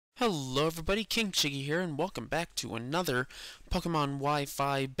Hello everybody, KingChiggy here, and welcome back to another Pokemon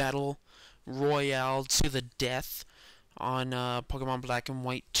Wi-Fi Battle Royale to the death on Pokemon Black and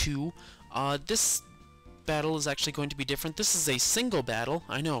White 2. This battle is actually going to be different. This is a single battle.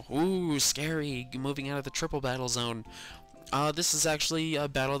 I know, ooh, scary, moving out of the triple battle zone. This is actually a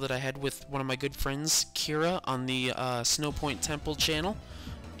battle that I had with one of my good friends, Kira, on the SnowPointTemple channel.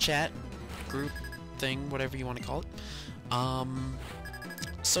 Chat, group, thing, whatever you want to call it.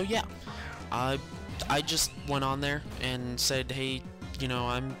 So yeah, I just went on there and said, hey, you know,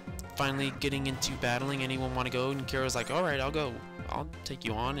 I'm finally getting into battling. Anyone want to go? And Kara was like, all right, I'll go. I'll take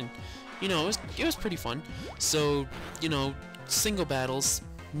you on. And you know, it was pretty fun. So you know, single battles,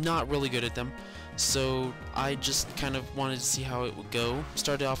 not really good at them. So I just kind of wanted to see how it would go.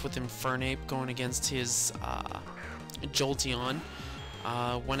 Started off with Infernape going against his Jolteon.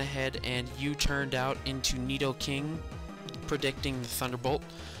 Went ahead and U-turned out into Nidoking, predicting the Thunderbolt,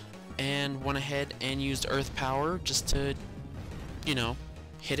 and went ahead and used Earth Power just to, you know,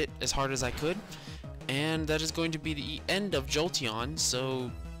 hit it as hard as I could. And that is going to be the end of Jolteon,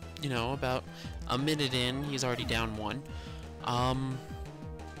 so, you know, about a minute in, he's already down one.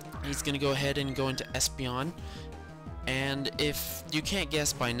 He's going to go ahead and go into Espeon, and if you can't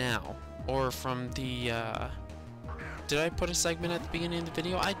guess by now, or from the, did I put a segment at the beginning of the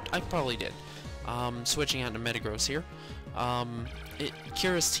video? I probably did. Switching out to Metagross here.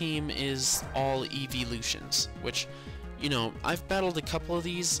 Kira's team is all Eeveelutions, which, you know, I've battled a couple of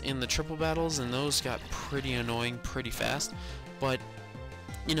these in the triple battles, and those got pretty annoying pretty fast, but,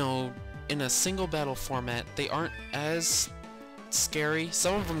 you know, in a single battle format, they aren't as scary.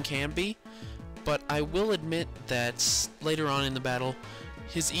 Some of them can be, but I will admit that later on in the battle,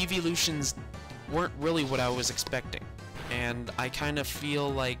 his Eeveelutions weren't really what I was expecting, and I kind of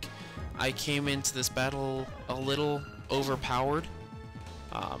feel like I came into this battle a little overpowered.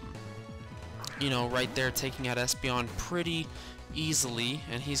 You know, right there taking out Espeon pretty easily,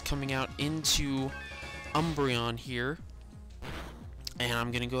 and he's coming out into Umbreon here. And I'm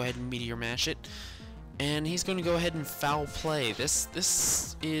going to go ahead and Meteor Mash it. And he's going to go ahead and Foul Play.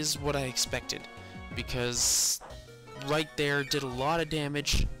 This is what I expected, because right there did a lot of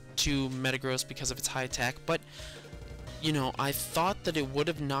damage to Metagross because of its high attack, but you know, I thought that it would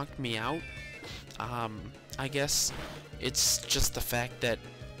have knocked me out. I guess it's just the fact that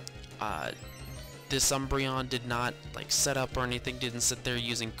this Umbreon did not like set up or anything, didn't sit there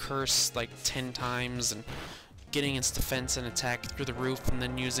using Curse like 10 times and getting its defense and attack through the roof and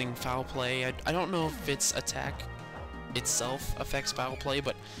then using Foul Play. I don't know if its attack itself affects Foul Play,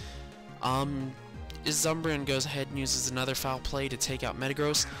 but Umbreon goes ahead and uses another Foul Play to take out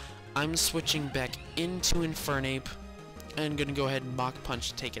Metagross. I'm switching back into Infernape and gonna go ahead and Mach Punch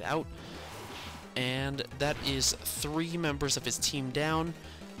to take it out. And that is 3 members of his team down.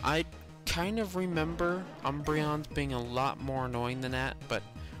 I kind of remember Umbreon being a lot more annoying than that, but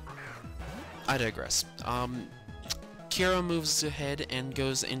I digress. Kira moves ahead and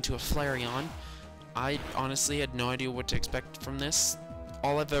goes into a Flareon. I honestly had no idea what to expect from this.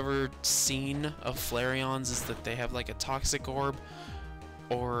 All I've ever seen of Flareons is that they have like a Toxic Orb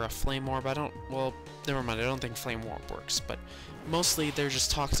or a Flame Orb. Well, never mind, I don't think Flame Orb works, but mostly they're just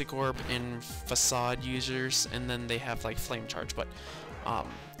Toxic Orb and Facade users, and then they have like Flame Charge. But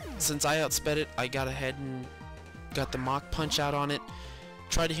since I outsped it, I got ahead and got the Mach Punch out on it.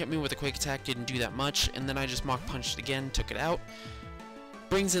 Tried to hit me with a Quick Attack, didn't do that much, and then I just Mach Punched it again, took it out.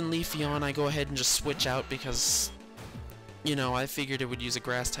 Brings in Leafeon. I go ahead and just switch out because, you know, I figured it would use a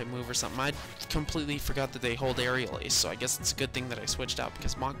Grass-type move or something. I completely forgot that they hold Aerial Ace, so I guess it's a good thing that I switched out,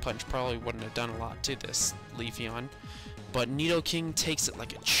 because Mach Punch probably wouldn't have done a lot to this Leafeon. But Nidoking takes it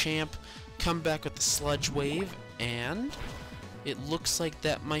like a champ, come back with the Sludge Wave, and it looks like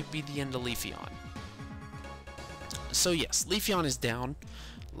that might be the end of Leafeon. So yes, Leafeon is down.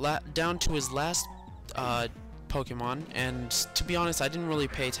 Down to his last Pokemon, and to be honest, I didn't really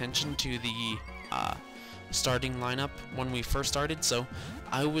pay attention to the starting lineup when we first started, so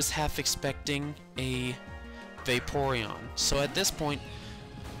I was half expecting a Vaporeon. So at this point,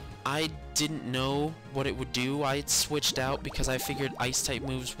 I didn't know what it would do. I switched out because I figured Ice-type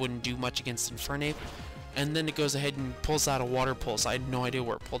moves wouldn't do much against Infernape, and then it goes ahead and pulls out a Water Pulse. I had no idea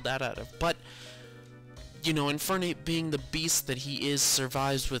where it pulled that out of, but you know, Infernape, being the beast that he is,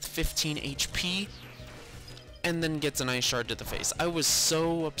 survives with 15 HP and then gets an Ice Shard to the face. I was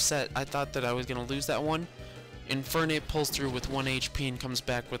so upset. I thought that I was going to lose that one. Infernape pulls through with 1 HP and comes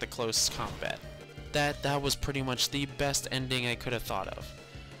back with a close combat. That was pretty much the best ending I could have thought of.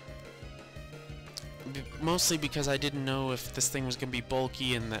 Mostly because I didn't know if this thing was going to be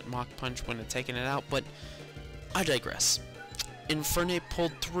bulky and that Mach Punch wouldn't have taken it out, but I digress. Infernape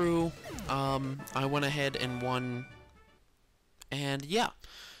pulled through. I went ahead and won. And yeah,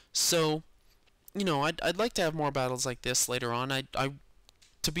 so you know, I'd like to have more battles like this later on.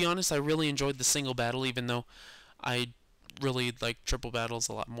 To be honest, I really enjoyed the single battle, even though I really like triple battles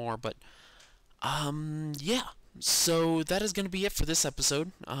a lot more. But yeah. So that is going to be it for this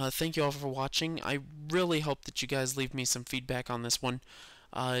episode. Thank you all for watching. I really hope that you guys leave me some feedback on this one.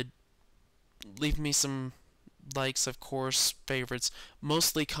 Leave me some likes, of course, favorites,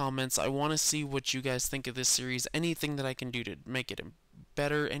 mostly comments. I want to see what you guys think of this series. Anything that I can do to make it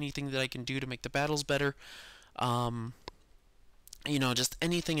better, anything that I can do to make the battles better. You know, just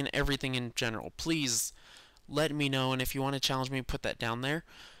anything and everything in general. Please let me know, and if you want to challenge me, put that down there.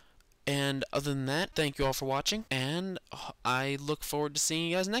 And other than that, thank you all for watching, and I look forward to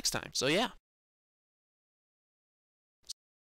seeing you guys next time. So yeah.